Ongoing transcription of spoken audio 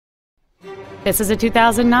This is a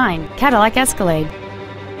 2009 Cadillac Escalade.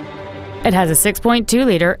 It has a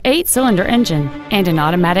 6.2-liter 8-cylinder engine and an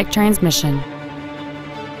automatic transmission.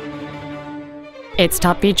 Its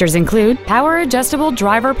top features include power-adjustable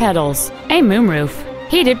driver pedals, a moonroof,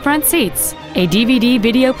 heated front seats, a DVD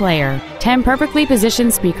video player, 10 perfectly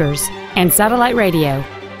positioned speakers, and satellite radio.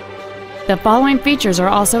 The following features are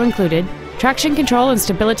also included: traction control and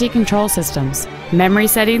stability control systems, memory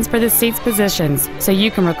settings for the seat's positions so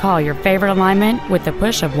you can recall your favorite alignment with the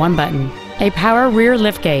push of one button, a power rear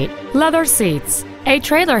liftgate, leather seats, a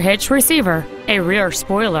trailer hitch receiver, a rear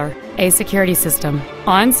spoiler, a security system,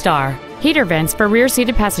 OnStar, heater vents for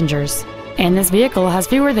rear-seated passengers, and this vehicle has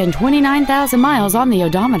fewer than 29,000 miles on the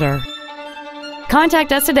odometer.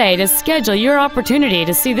 Contact us today to schedule your opportunity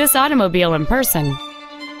to see this automobile in person.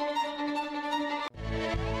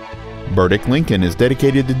 Burdick Lincoln is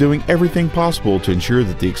dedicated to doing everything possible to ensure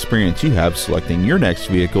that the experience you have selecting your next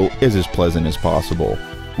vehicle is as pleasant as possible.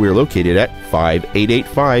 We are located at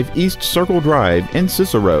 5885 East Circle Drive in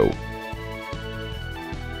Cicero.